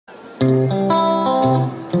Hey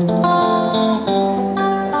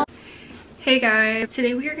guys,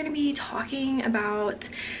 today we are going to be talking about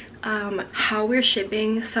how we're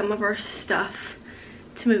shipping some of our stuff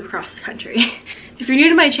to move across the country. If you're new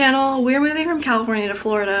to my channel, we're moving from California to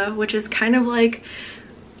Florida, which is kind of like,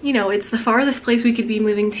 you know, it's the farthest place we could be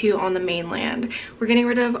moving to on the mainland. We're getting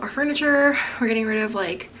rid of our furniture, we're getting rid of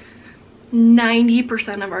like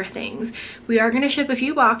 90% of our things. We are going to ship a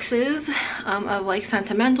few boxes of like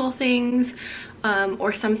sentimental things,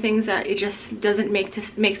 or some things that it just doesn't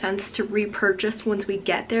make sense to repurchase once we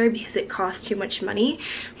get there because it costs too much money.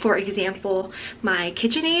 For example, my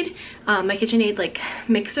KitchenAid like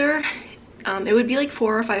mixer, it would be like $400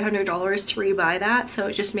 or $500 to rebuy that, so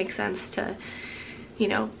it just makes sense to, you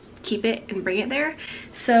know, keep it and bring it there.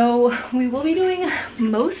 So we will be doing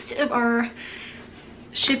most of our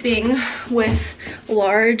shipping with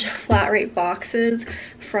large flat rate boxes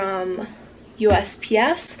from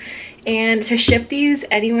USPS, and to ship these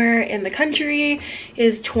anywhere in the country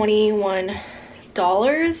is $21,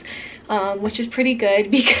 which is pretty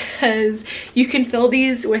good because you can fill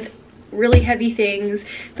these with really heavy things.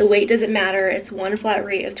 The weight doesn't matter. It's one flat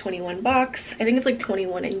rate of 21 bucks. I think it's like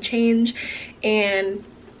 21 and change, and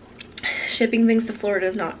shipping things to Florida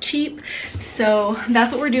is not cheap, so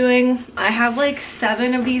that's what we're doing. I have like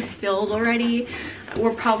 7 of these filled already.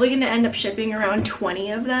 We're probably going to end up shipping around 20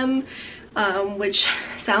 of them, which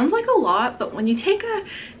sounds like a lot, but when you take a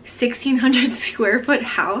 1,600 square foot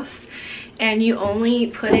house and you only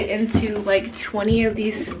put it into like 20 of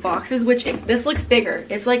these boxes, which this looks bigger,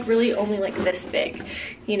 it's like really only like this big,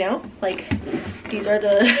 you know, like these are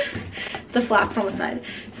the the flaps on the side,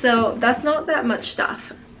 so that's not that much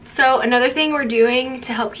stuff. So another thing we're doing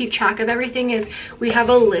to help keep track of everything is we have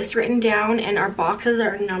a list written down and our boxes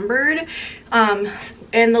are numbered, and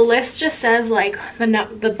the list just says like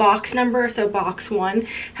the box number. So box 1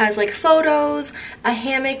 has like photos, a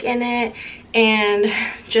hammock in it, and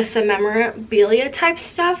just some memorabilia type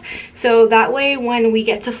stuff, so that way when we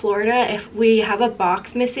get to Florida, if we have a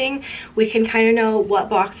box missing, we can kind of know what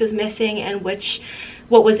box was missing and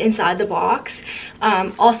what was inside the box.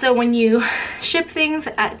 Also, when you ship things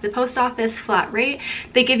at the post office flat rate,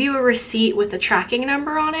 they give you a receipt with a tracking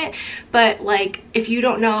number on it, but like if you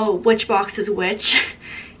don't know which box is which,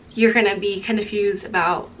 you're gonna be confused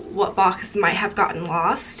about what box might have gotten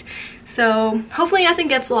lost. So hopefully nothing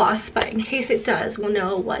gets lost, but in case it does, we'll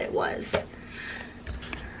know what it was.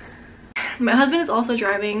 My husband is also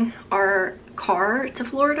driving our car to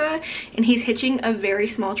Florida, and he's hitching a very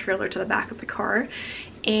small trailer to the back of the car,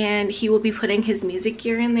 and he will be putting his music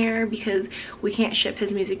gear in there because we can't ship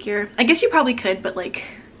his music gear. I guess you probably could, but like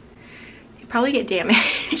it'd probably get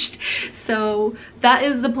damaged. So that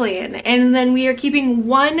is the plan. And then we are keeping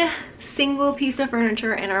one single piece of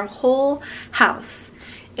furniture in our whole house,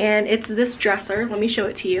 and it's this dresser. Let me show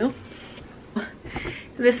it to you.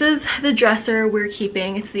 This is the dresser we're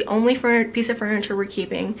keeping. It's the only piece of furniture we're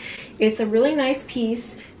keeping. It's a really nice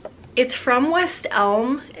piece. It's from West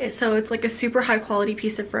Elm, so it's like a super high quality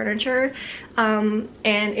piece of furniture, and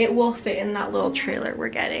it will fit in that little trailer we're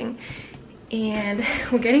getting. And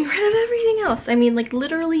we're getting rid of everything else. I mean, like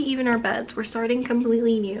literally even our beds. We're starting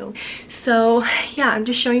completely new. So yeah, I'm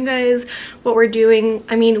just showing you guys what we're doing.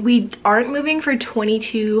 I mean, we aren't moving for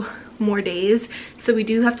 22 more days, so we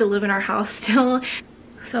do have to live in our house still.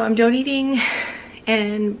 So I'm donating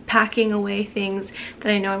and packing away things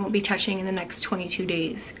that I know I won't be touching in the next 22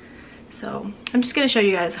 days. So I'm just gonna show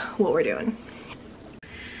you guys what we're doing.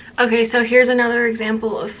 Okay, so here's another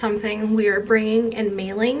example of something we are bringing and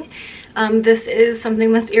mailing. This is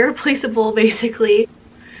something that's irreplaceable, basically.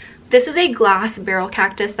 This is a glass barrel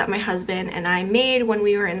cactus that my husband and I made when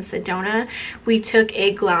we were in Sedona. We took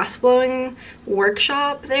a glass blowing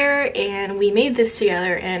workshop there and we made this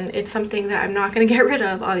together, and it's something that I'm not gonna get rid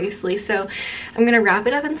of, obviously. So I'm gonna wrap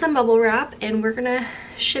it up in some bubble wrap and we're gonna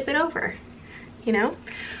ship it over, you know?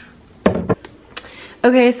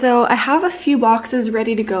 Okay, so I have a few boxes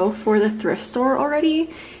ready to go for the thrift store already,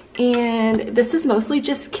 and this is mostly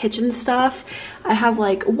just kitchen stuff. I have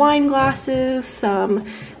like wine glasses, some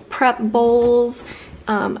prep bowls,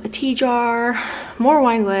 a tea jar, more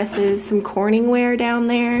wine glasses, some Corningware down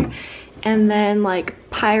there, and then like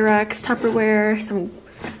Pyrex Tupperware, some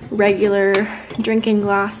regular drinking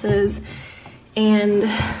glasses,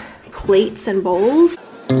 and plates and bowls.